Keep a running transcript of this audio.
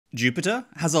Jupiter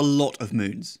has a lot of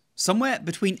moons, somewhere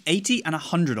between 80 and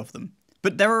 100 of them,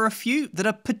 but there are a few that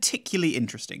are particularly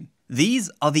interesting.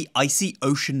 These are the icy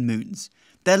ocean moons.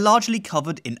 They're largely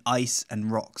covered in ice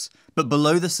and rocks, but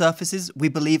below the surfaces we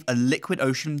believe a liquid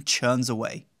ocean churns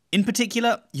away. In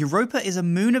particular, Europa is a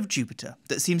moon of Jupiter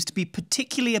that seems to be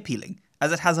particularly appealing,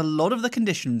 as it has a lot of the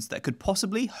conditions that could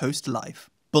possibly host life.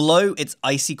 Below its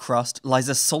icy crust lies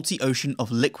a salty ocean of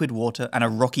liquid water and a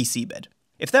rocky seabed.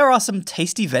 If there are some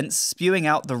tasty vents spewing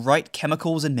out the right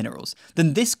chemicals and minerals,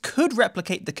 then this could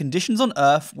replicate the conditions on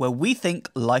Earth where we think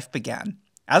life began.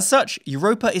 As such,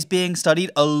 Europa is being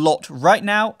studied a lot right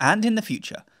now and in the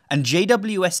future, and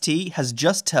JWST has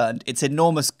just turned its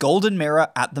enormous golden mirror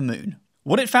at the moon.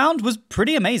 What it found was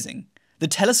pretty amazing. The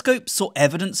telescope saw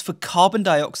evidence for carbon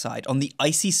dioxide on the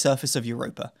icy surface of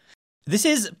Europa. This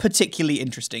is particularly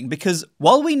interesting because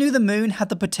while we knew the moon had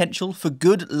the potential for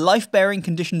good life-bearing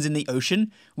conditions in the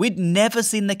ocean, we'd never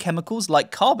seen the chemicals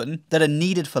like carbon that are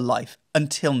needed for life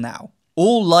until now.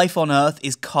 All life on Earth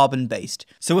is carbon-based,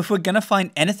 so if we're gonna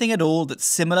find anything at all that's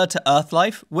similar to Earth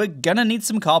life, we're gonna need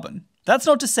some carbon. That's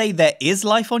not to say there is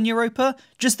life on Europa,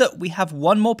 just that we have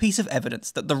one more piece of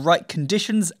evidence that the right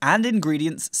conditions and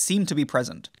ingredients seem to be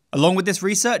present. Along with this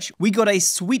research, we got a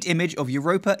sweet image of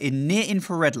Europa in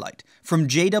near-infrared light from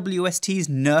JWST's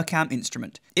NIRCam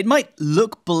instrument. It might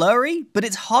look blurry, but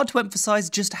it's hard to emphasize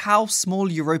just how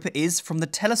small Europa is from the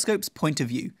telescope's point of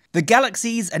view. The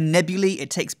galaxies and nebulae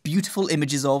it takes beautiful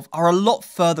images of are a lot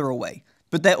further away,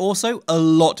 but they're also a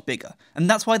lot bigger, and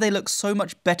that's why they look so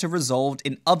much better resolved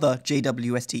in other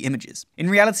JWST images. In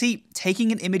reality,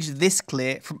 taking an image this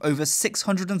clear from over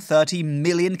 630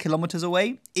 million kilometers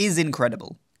away is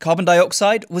incredible. Carbon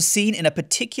dioxide was seen in a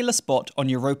particular spot on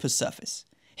Europa's surface.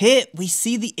 Here, we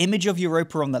see the image of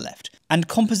Europa on the left, and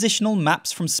compositional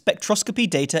maps from spectroscopy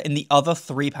data in the other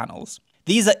three panels.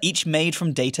 These are each made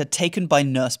from data taken by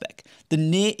NIRSpec, the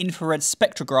near-infrared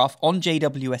spectrograph on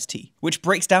JWST, which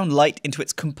breaks down light into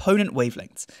its component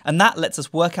wavelengths, and that lets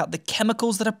us work out the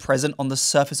chemicals that are present on the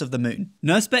surface of the moon.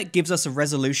 NIRSpec gives us a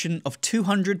resolution of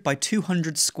 200 by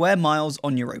 200 square miles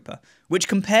on Europa, which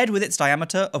compared with its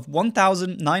diameter of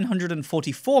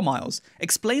 1,944 miles,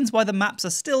 explains why the maps are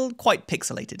still quite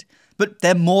pixelated. But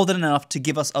they're more than enough to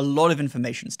give us a lot of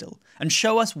information still, and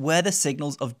show us where the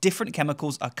signals of different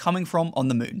chemicals are coming from on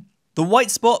the moon. The white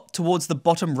spot towards the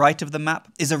bottom right of the map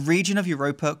is a region of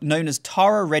Europa known as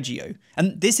Terra Regio,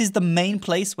 and this is the main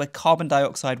place where carbon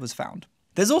dioxide was found.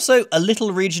 There's also a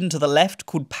little region to the left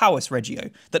called Pattison Regio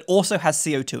that also has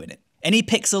CO2 in it. Any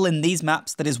pixel in these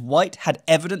maps that is white had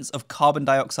evidence of carbon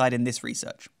dioxide in this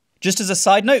research. Just as a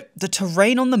side note, the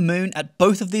terrain on the moon at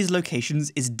both of these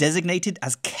locations is designated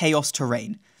as chaos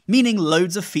terrain, meaning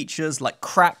loads of features like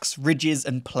cracks, ridges,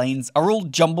 and plains are all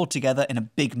jumbled together in a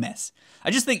big mess.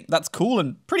 I just think that's cool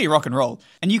and pretty rock and roll.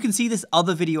 And you can see this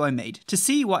other video I made to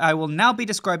see why I will now be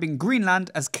describing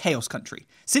Greenland as chaos country,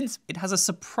 since it has a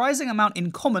surprising amount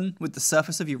in common with the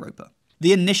surface of Europa.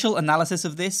 The initial analysis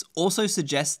of this also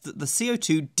suggests that the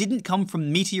CO2 didn't come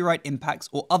from meteorite impacts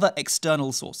or other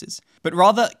external sources, but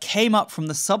rather came up from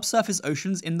the subsurface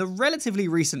oceans in the relatively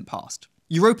recent past.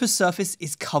 Europa's surface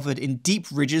is covered in deep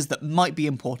ridges that might be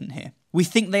important here. We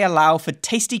think they allow for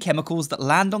tasty chemicals that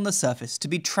land on the surface to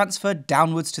be transferred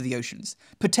downwards to the oceans,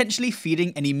 potentially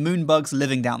feeding any moon bugs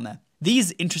living down there.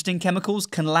 These interesting chemicals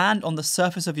can land on the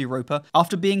surface of Europa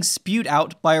after being spewed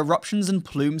out by eruptions and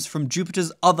plumes from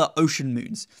Jupiter's other ocean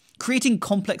moons, creating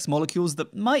complex molecules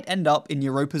that might end up in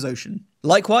Europa's ocean.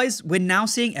 Likewise, we're now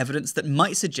seeing evidence that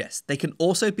might suggest they can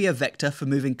also be a vector for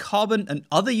moving carbon and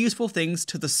other useful things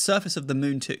to the surface of the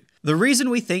moon too. The reason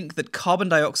we think that carbon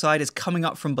dioxide is coming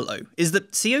up from below is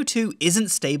that CO2 isn't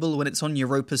stable when it's on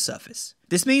Europa's surface.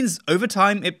 This means over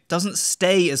time it doesn't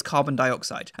stay as carbon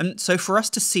dioxide, and so for us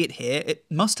to see it here, it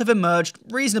must have emerged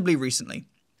reasonably recently.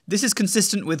 This is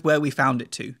consistent with where we found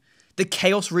it too. The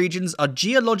chaos regions are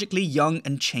geologically young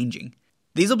and changing.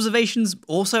 These observations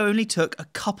also only took a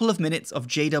couple of minutes of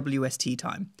JWST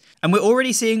time, and we're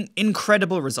already seeing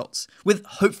incredible results, with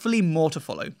hopefully more to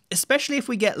follow, especially if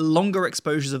we get longer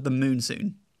exposures of the moon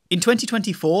soon. In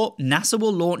 2024, NASA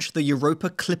will launch the Europa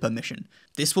Clipper mission.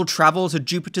 This will travel to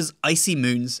Jupiter's icy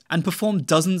moons and perform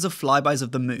dozens of flybys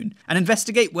of the moon, and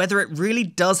investigate whether it really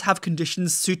does have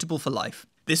conditions suitable for life.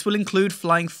 This will include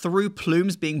flying through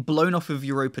plumes being blown off of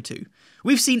Europa too.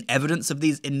 We've seen evidence of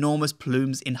these enormous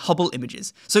plumes in Hubble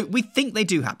images, so we think they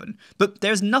do happen, but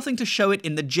there's nothing to show it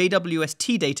in the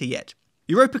JWST data yet.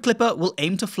 Europa Clipper will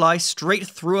aim to fly straight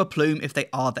through a plume if they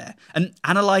are there, and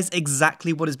analyse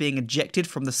exactly what is being ejected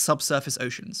from the subsurface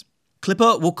oceans.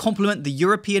 Clipper will complement the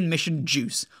European mission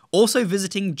JWST, also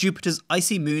visiting Jupiter's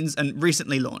icy moons and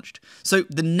recently launched. So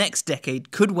the next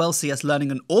decade could well see us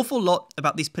learning an awful lot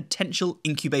about these potential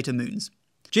incubator moons.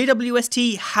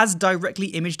 JWST has directly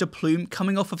imaged a plume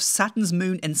coming off of Saturn's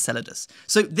moon Enceladus,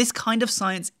 so this kind of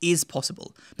science is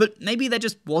possible, but maybe there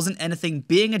just wasn't anything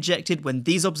being ejected when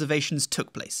these observations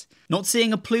took place. Not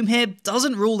seeing a plume here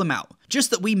doesn't rule them out, just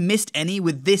that we missed any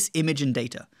with this image and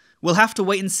data. We'll have to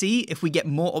wait and see if we get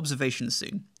more observations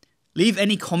soon. Leave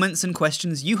any comments and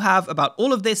questions you have about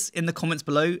all of this in the comments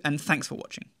below, and thanks for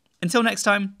watching. Until next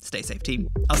time, stay safe team.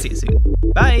 I'll see you soon.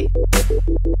 Bye!